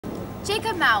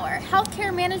Jacob Maurer,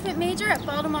 healthcare management major at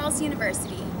Baldwin-Wallace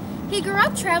University. He grew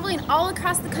up traveling all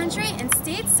across the country in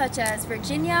states such as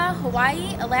Virginia,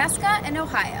 Hawaii, Alaska, and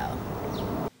Ohio.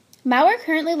 Maurer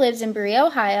currently lives in Berea,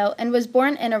 Ohio, and was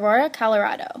born in Aurora,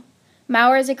 Colorado.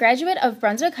 Maurer is a graduate of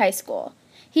Brunswick High School.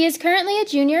 He is currently a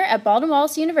junior at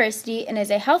Baldwin-Wallace University and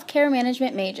is a healthcare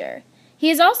management major.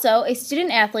 He is also a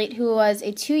student athlete who was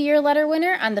a 2-year letter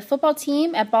winner on the football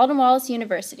team at Baldwin-Wallace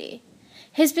University.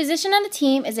 His position on the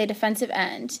team is a defensive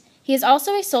end. He is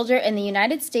also a soldier in the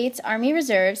United States Army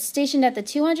Reserves stationed at the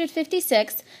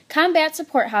 256th Combat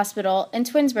Support Hospital in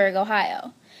Twinsburg,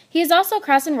 Ohio. He is also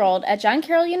cross-enrolled at John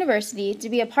Carroll University to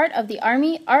be a part of the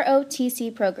Army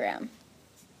ROTC program.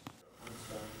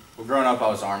 Well, growing up, I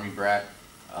was an Army brat.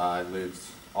 I lived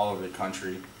all over the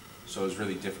country, so it was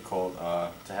really difficult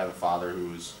to have a father who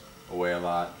was away a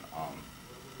lot,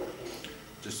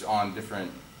 just on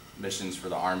different missions for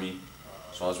the Army.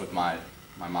 So I was with my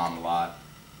mom a lot,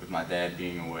 with my dad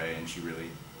being away, and she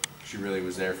really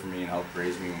was there for me and helped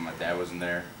raise me when my dad wasn't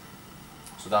there.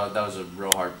 So that was a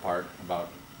real hard part about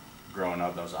growing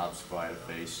up. That was an obstacle I had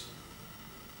to face.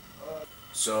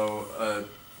 So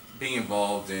being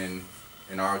involved in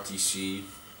ROTC,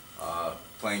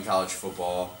 playing college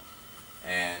football,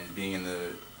 and being in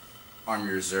the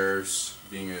Army Reserves,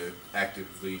 being an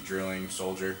actively drilling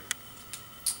soldier,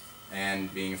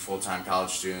 and being a full-time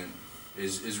college student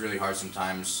is really hard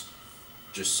sometimes,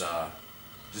 just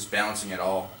balancing it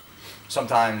all.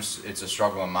 Sometimes it's a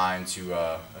struggle of mine to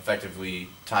effectively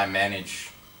time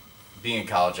manage being a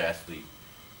college athlete,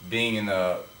 being in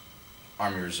the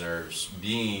Army Reserves,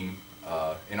 being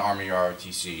in Army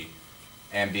ROTC,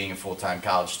 and being a full-time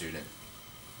college student.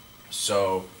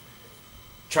 So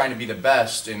trying to be the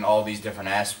best in all these different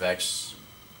aspects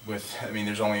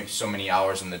there's only so many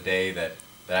hours in the day that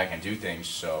I can do things,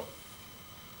 so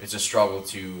it's a struggle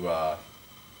to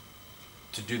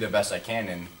do the best I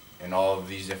can in all of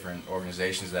these different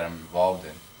organizations that I'm involved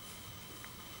in.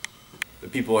 The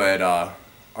people at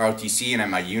ROTC and at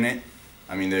my unit,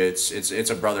 it's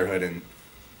a brotherhood, and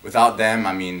without them,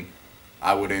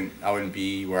 I wouldn't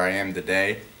be where I am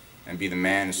today and be the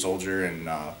man, a soldier, and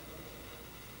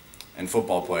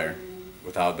football player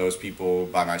without those people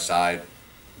by my side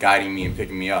guiding me and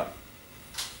picking me up.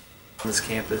 On this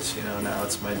campus, now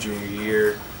it's my junior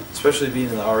year, especially being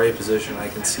in the RA position, I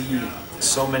can see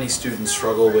so many students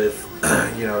struggle with,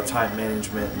 time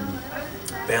management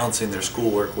and balancing their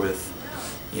schoolwork with,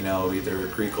 either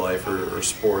Greek life or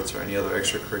sports or any other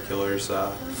extracurriculars.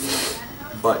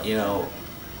 But,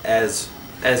 as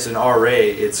an RA,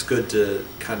 it's good to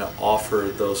kind of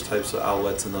offer those types of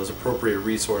outlets and those appropriate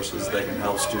resources that can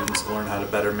help students learn how to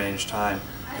better manage time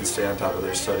and stay on top of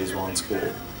their studies while in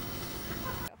school.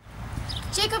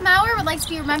 Jacob Maurer would like to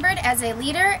be remembered as a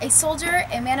leader, a soldier,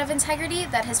 a man of integrity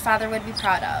that his father would be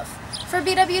proud of. For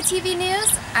BWTV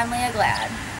News, I'm Leah Glad.